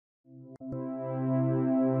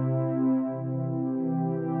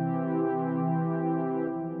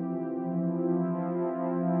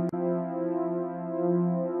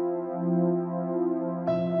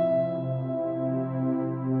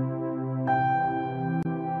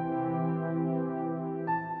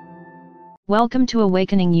Welcome to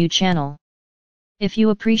Awakening You channel. If you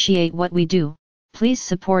appreciate what we do, please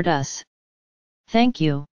support us. Thank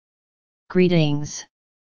you. Greetings.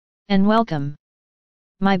 And welcome.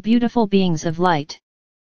 My beautiful beings of light.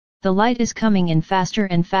 The light is coming in faster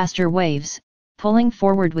and faster waves, pulling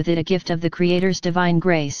forward with it a gift of the Creator's divine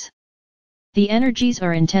grace. The energies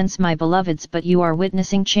are intense, my beloveds, but you are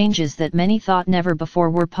witnessing changes that many thought never before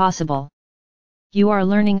were possible. You are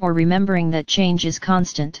learning or remembering that change is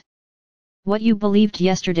constant. What you believed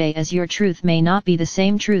yesterday as your truth may not be the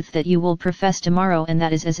same truth that you will profess tomorrow, and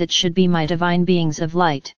that is as it should be, my divine beings of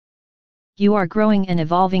light. You are growing and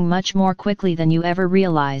evolving much more quickly than you ever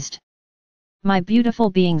realized. My beautiful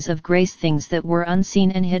beings of grace, things that were unseen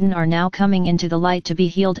and hidden are now coming into the light to be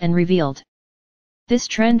healed and revealed. This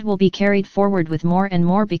trend will be carried forward with more and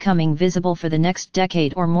more becoming visible for the next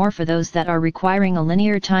decade or more for those that are requiring a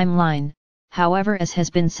linear timeline. However, as has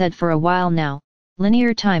been said for a while now,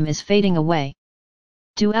 linear time is fading away.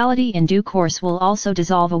 Duality in due course will also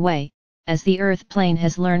dissolve away, as the earth plane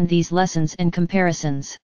has learned these lessons and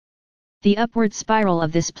comparisons. The upward spiral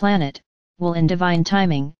of this planet will, in divine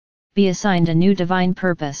timing, be assigned a new divine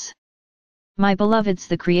purpose. My beloveds,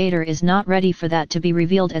 the Creator is not ready for that to be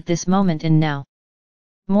revealed at this moment and now.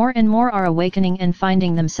 More and more are awakening and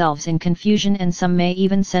finding themselves in confusion, and some may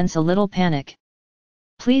even sense a little panic.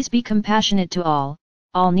 Please be compassionate to all.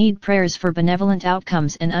 All need prayers for benevolent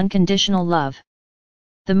outcomes and unconditional love.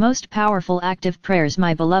 The most powerful active prayers,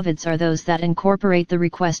 my beloveds, are those that incorporate the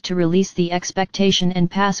request to release the expectation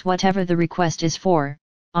and pass whatever the request is for,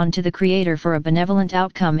 on to the Creator for a benevolent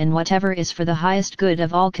outcome in whatever is for the highest good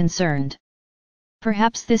of all concerned.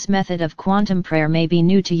 Perhaps this method of quantum prayer may be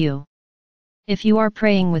new to you. If you are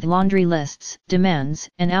praying with laundry lists, demands,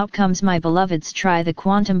 and outcomes, my beloveds, try the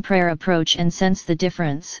quantum prayer approach and sense the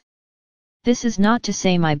difference. This is not to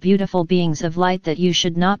say, my beautiful beings of light, that you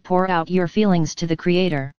should not pour out your feelings to the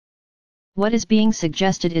Creator. What is being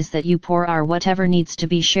suggested is that you pour out whatever needs to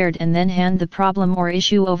be shared and then hand the problem or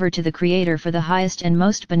issue over to the Creator for the highest and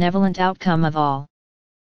most benevolent outcome of all.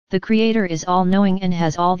 The Creator is all-knowing and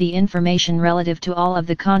has all the information relative to all of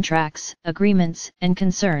the contracts, agreements, and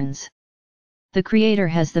concerns. The Creator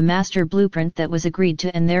has the master blueprint that was agreed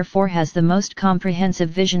to and therefore has the most comprehensive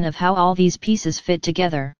vision of how all these pieces fit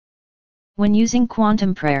together. When using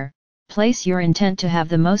quantum prayer, place your intent to have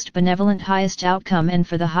the most benevolent highest outcome and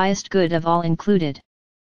for the highest good of all included.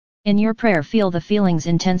 In your prayer, feel the feelings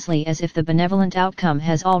intensely as if the benevolent outcome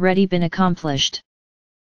has already been accomplished.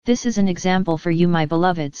 This is an example for you, my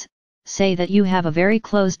beloveds. Say that you have a very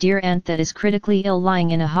close dear aunt that is critically ill,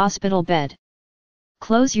 lying in a hospital bed.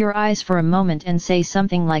 Close your eyes for a moment and say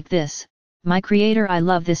something like this: My Creator, I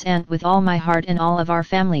love this aunt with all my heart, and all of our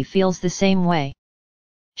family feels the same way.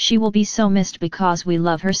 She will be so missed because we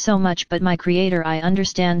love her so much, but my Creator, I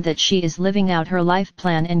understand that she is living out her life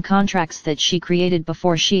plan and contracts that she created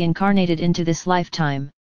before she incarnated into this lifetime.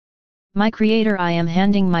 My Creator, I am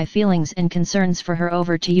handing my feelings and concerns for her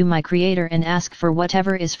over to you, my Creator, and ask for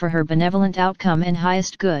whatever is for her benevolent outcome and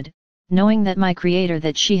highest good, knowing that, my Creator,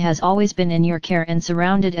 that she has always been in your care and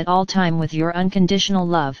surrounded at all time with your unconditional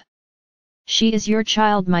love. She is your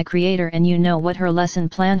child, my Creator, and you know what her lesson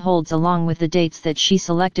plan holds along with the dates that she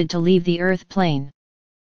selected to leave the earth plane.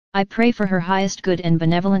 I pray for her highest good and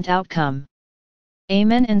benevolent outcome.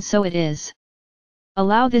 Amen, and so it is.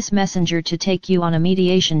 Allow this messenger to take you on a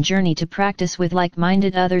mediation journey to practice with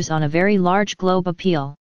like-minded others on a very large globe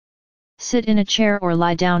appeal. Sit in a chair or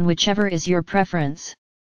lie down, whichever is your preference.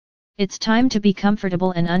 It's time to be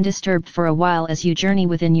comfortable and undisturbed for a while as you journey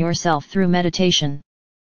within yourself through meditation.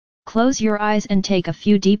 Close your eyes and take a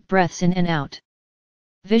few deep breaths in and out.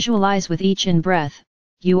 Visualize with each in-breath,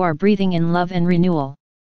 you are breathing in love and renewal.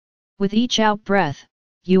 With each out-breath,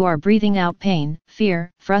 you are breathing out pain,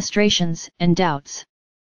 fear, frustrations, and doubts.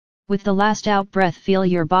 With the last out-breath, feel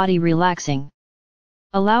your body relaxing.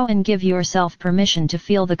 Allow and give yourself permission to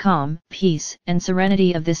feel the calm, peace, and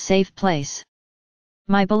serenity of this safe place.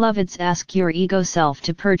 My beloveds, ask your ego self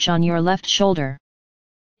to perch on your left shoulder.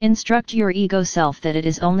 Instruct your ego self that it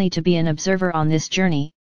is only to be an observer on this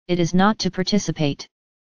journey, it is not to participate.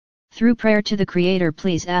 Through prayer to the Creator,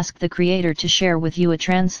 please ask the Creator to share with you a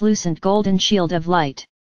translucent golden shield of light.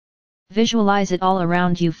 Visualize it all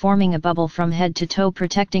around you, forming a bubble from head to toe,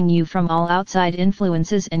 protecting you from all outside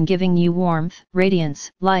influences and giving you warmth, radiance,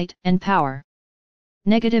 light, and power.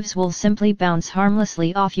 Negatives will simply bounce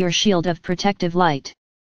harmlessly off your shield of protective light.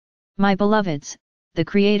 My beloveds, the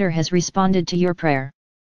Creator has responded to your prayer.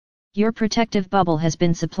 Your protective bubble has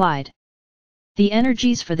been supplied. The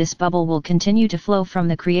energies for this bubble will continue to flow from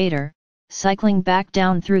the Creator, cycling back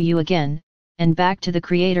down through you again, and back to the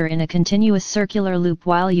Creator in a continuous circular loop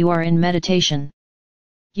while you are in meditation.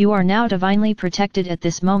 You are now divinely protected at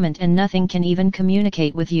this moment, and nothing can even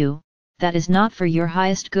communicate with you that is not for your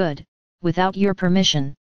highest good, without your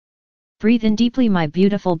permission. Breathe in deeply, my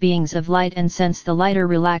beautiful beings of light, and sense the lighter,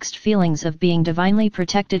 relaxed feelings of being divinely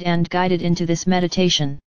protected and guided into this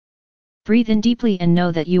meditation. Breathe in deeply and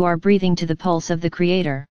know that you are breathing to the pulse of the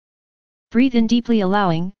Creator. Breathe in deeply,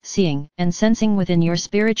 allowing, seeing, and sensing within your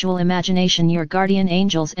spiritual imagination your guardian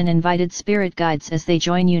angels and invited spirit guides as they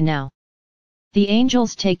join you now. The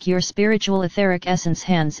angels take your spiritual etheric essence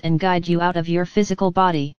hands and guide you out of your physical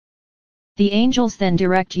body. The angels then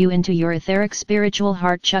direct you into your etheric spiritual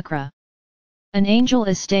heart chakra. An angel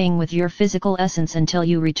is staying with your physical essence until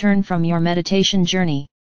you return from your meditation journey.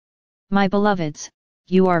 My beloveds,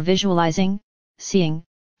 you are visualizing, seeing,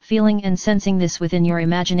 feeling and sensing this within your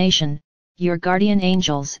imagination. Your guardian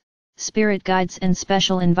angels, spirit guides and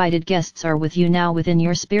special invited guests are with you now within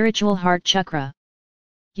your spiritual heart chakra.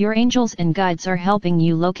 Your angels and guides are helping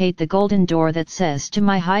you locate the golden door that says to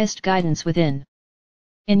my highest guidance within.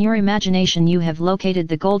 In your imagination you have located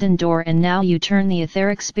the golden door, and now you turn the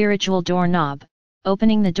etheric spiritual door knob,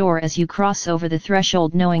 opening the door as you cross over the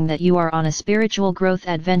threshold, knowing that you are on a spiritual growth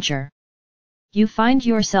adventure. You find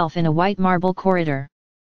yourself in a white marble corridor.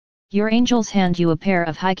 Your angels hand you a pair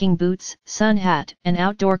of hiking boots, sun hat, and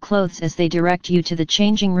outdoor clothes as they direct you to the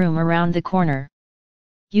changing room around the corner.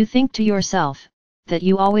 You think to yourself that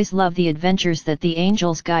you always love the adventures that the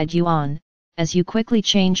angels guide you on, as you quickly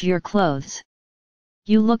change your clothes.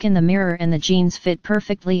 You look in the mirror and the jeans fit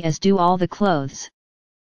perfectly, as do all the clothes.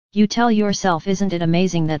 You tell yourself, isn't it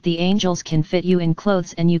amazing that the angels can fit you in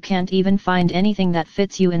clothes and you can't even find anything that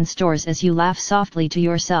fits you in stores, as you laugh softly to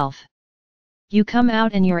yourself. You come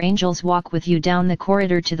out and your angels walk with you down the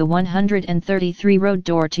corridor to the 133 road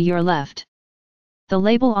door to your left. The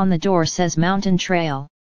label on the door says Mountain Trail.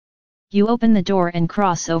 You open the door and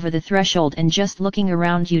cross over the threshold, and just looking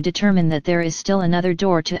around you determine that there is still another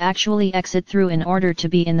door to actually exit through in order to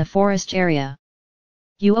be in the forest area.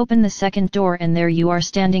 You open the second door and there you are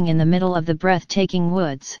standing in the middle of the breathtaking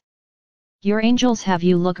woods. Your angels have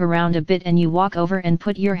you look around a bit and you walk over and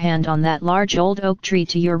put your hand on that large old oak tree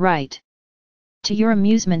to your right. To your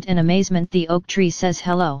amusement and amazement, the oak tree says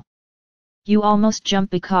hello. You almost jump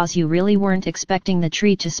because you really weren't expecting the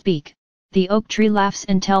tree to speak. The oak tree laughs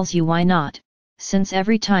and tells you why not, since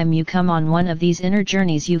every time you come on one of these inner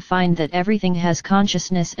journeys you find that everything has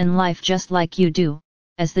consciousness and life just like you do,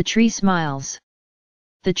 as the tree smiles.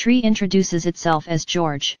 The tree introduces itself as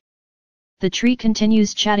George. The tree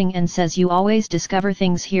continues chatting and says you always discover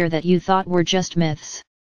things here that you thought were just myths.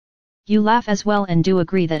 You laugh as well and do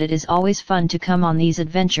agree that it is always fun to come on these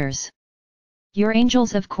adventures. Your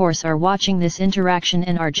angels of course are watching this interaction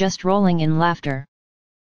and are just rolling in laughter.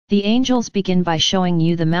 The angels begin by showing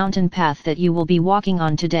you the mountain path that you will be walking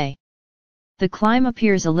on today. The climb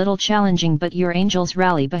appears a little challenging, but your angels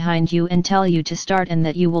rally behind you and tell you to start, and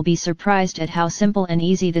that you will be surprised at how simple and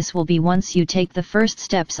easy this will be once you take the first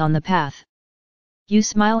steps on the path. You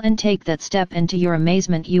smile and take that step, and to your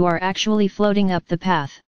amazement you are actually floating up the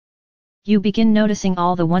path. You begin noticing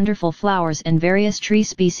all the wonderful flowers and various tree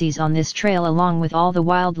species on this trail, along with all the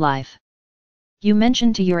wildlife. You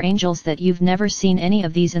mention to your angels that you've never seen any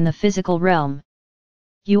of these in the physical realm.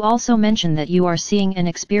 You also mention that you are seeing and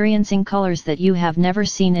experiencing colors that you have never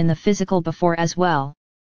seen in the physical before as well.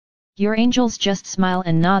 Your angels just smile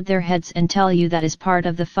and nod their heads and tell you that is part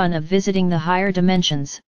of the fun of visiting the higher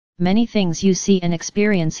dimensions. Many things you see and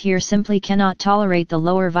experience here simply cannot tolerate the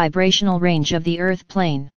lower vibrational range of the earth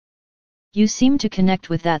plane. You seem to connect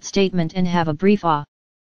with that statement and have a brief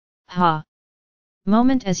aha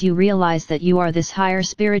moment as you realize that you are this higher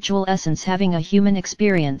spiritual essence having a human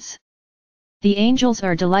experience. The angels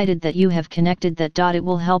are delighted that you have connected that. It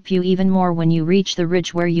will help you even more when you reach the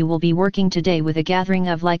ridge where you will be working today with a gathering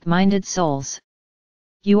of like-minded souls.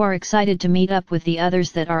 You are excited to meet up with the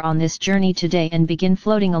others that are on this journey today and begin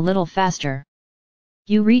floating a little faster.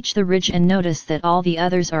 You reach the ridge and notice that all the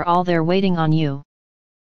others are all there waiting on you.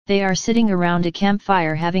 They are sitting around a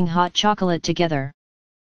campfire having hot chocolate together.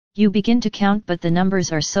 You begin to count, but the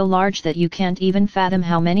numbers are so large that you can't even fathom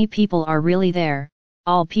how many people are really there,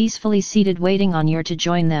 all peacefully seated waiting on you to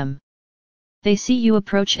join them. They see you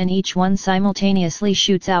approach and each one simultaneously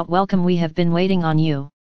shoots out, "Welcome, we have been waiting on you."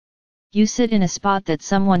 You sit in a spot that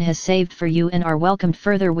someone has saved for you and are welcomed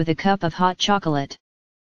further with a cup of hot chocolate.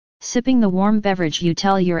 Sipping the warm beverage, you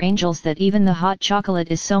tell your angels that even the hot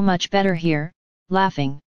chocolate is so much better here,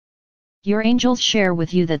 laughing. Your angels share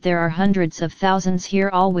with you that there are hundreds of thousands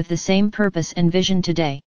here, all with the same purpose and vision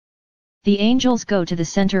today. The angels go to the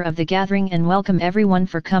center of the gathering and welcome everyone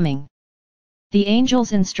for coming. The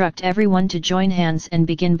angels instruct everyone to join hands and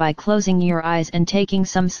begin by closing your eyes and taking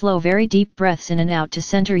some slow very deep breaths in and out to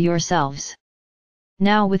center yourselves.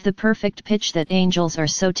 Now with the perfect pitch that angels are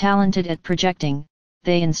so talented at projecting,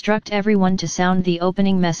 they instruct everyone to sound the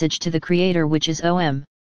opening message to the Creator, which is Om.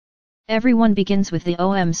 Everyone begins with the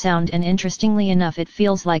Om sound, and interestingly enough it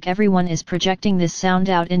feels like everyone is projecting this sound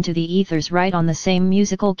out into the ethers right on the same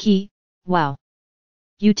musical key. Wow!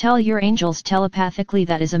 You tell your angels telepathically,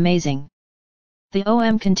 that is amazing. The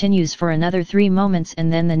Om continues for another 3 moments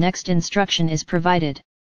and then the next instruction is provided.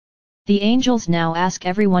 The angels now ask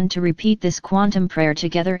everyone to repeat this quantum prayer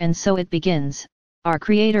together, and so it begins. Our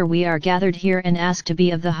Creator, we are gathered here and ask to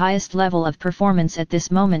be of the highest level of performance at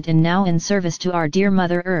this moment and now in service to our dear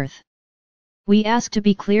Mother Earth. We ask to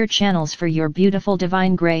be clear channels for your beautiful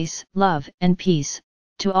divine grace, love, and peace,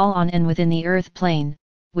 to all on and within the earth plane,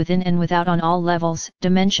 within and without, on all levels,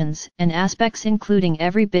 dimensions, and aspects, including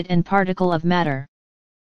every bit and particle of matter.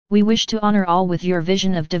 We wish to honor all with your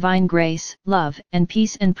vision of divine grace, love, and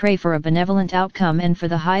peace, and pray for a benevolent outcome and for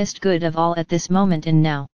the highest good of all at this moment and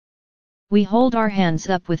now. We hold our hands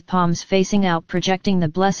up with palms facing out, projecting the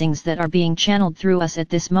blessings that are being channeled through us at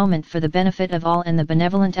this moment for the benefit of all and the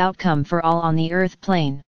benevolent outcome for all on the earth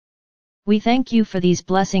plane. We thank you for these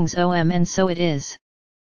blessings, Om, and so it is.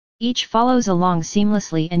 Each follows along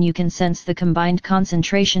seamlessly, and you can sense the combined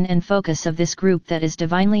concentration and focus of this group that is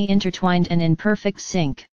divinely intertwined and in perfect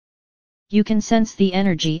sync. You can sense the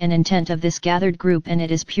energy and intent of this gathered group, and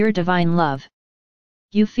it is pure divine love.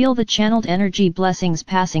 You feel the channeled energy blessings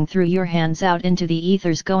passing through your hands out into the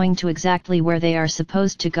ethers, going to exactly where they are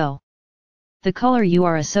supposed to go. The color you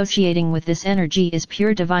are associating with this energy is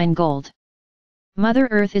pure divine gold. Mother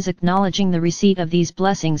Earth is acknowledging the receipt of these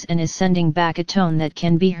blessings and is sending back a tone that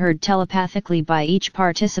can be heard telepathically by each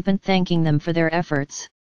participant, thanking them for their efforts.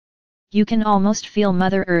 You can almost feel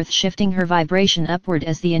Mother Earth shifting her vibration upward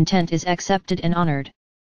as the intent is accepted and honored.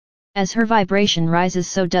 As her vibration rises,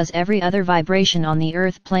 so does every other vibration on the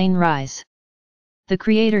earth plane rise. The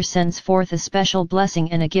Creator sends forth a special blessing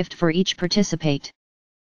and a gift for each participant.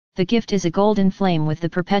 The gift is a golden flame with the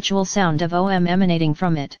perpetual sound of Om emanating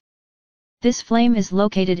from it. This flame is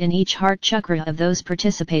located in each heart chakra of those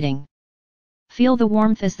participating. Feel the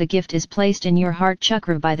warmth as the gift is placed in your heart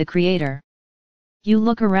chakra by the Creator. You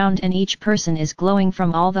look around and each person is glowing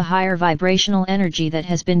from all the higher vibrational energy that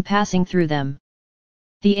has been passing through them.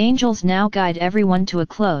 The angels now guide everyone to a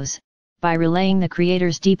close, by relaying the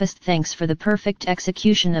Creator's deepest thanks for the perfect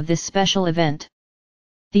execution of this special event.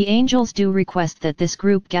 The angels do request that this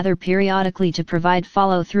group gather periodically to provide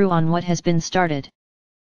follow-through on what has been started.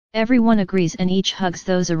 Everyone agrees and each hugs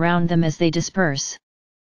those around them as they disperse.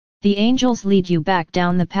 The angels lead you back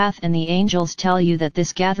down the path, and the angels tell you that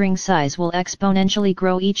this gathering size will exponentially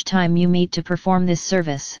grow each time you meet to perform this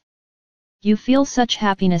service. You feel such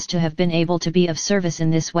happiness to have been able to be of service in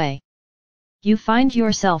this way. You find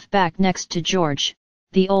yourself back next to George,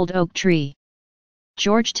 the old oak tree.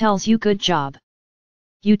 George tells you good job.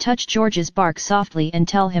 You touch George's bark softly and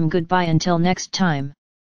tell him goodbye until next time.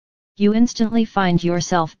 You instantly find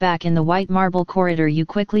yourself back in the white marble corridor. You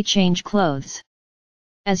quickly change clothes.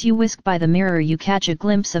 As you whisk by the mirror, you catch a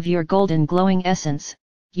glimpse of your golden glowing essence.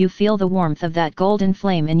 You feel the warmth of that golden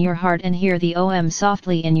flame in your heart and hear the Om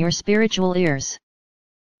softly in your spiritual ears.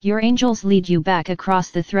 Your angels lead you back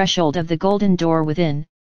across the threshold of the golden door within,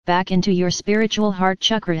 back into your spiritual heart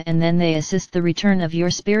chakra, and then they assist the return of your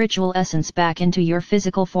spiritual essence back into your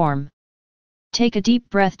physical form. Take a deep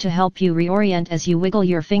breath to help you reorient as you wiggle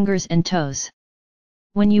your fingers and toes.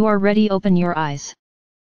 When you are ready, open your eyes.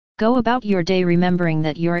 Go about your day remembering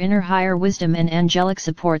that your inner higher wisdom and angelic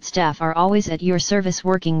support staff are always at your service,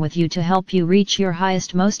 working with you to help you reach your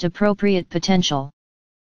highest, most appropriate potential.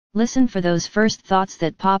 Listen for those first thoughts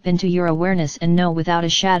that pop into your awareness and know without a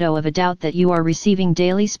shadow of a doubt that you are receiving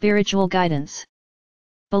daily spiritual guidance.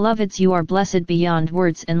 Beloveds, you are blessed beyond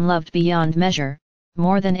words and loved beyond measure,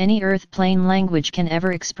 more than any earth plane language can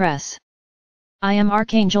ever express. I am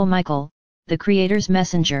Archangel Michael, the Creator's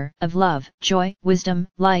messenger of love, joy, wisdom,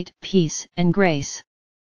 light, peace, and grace.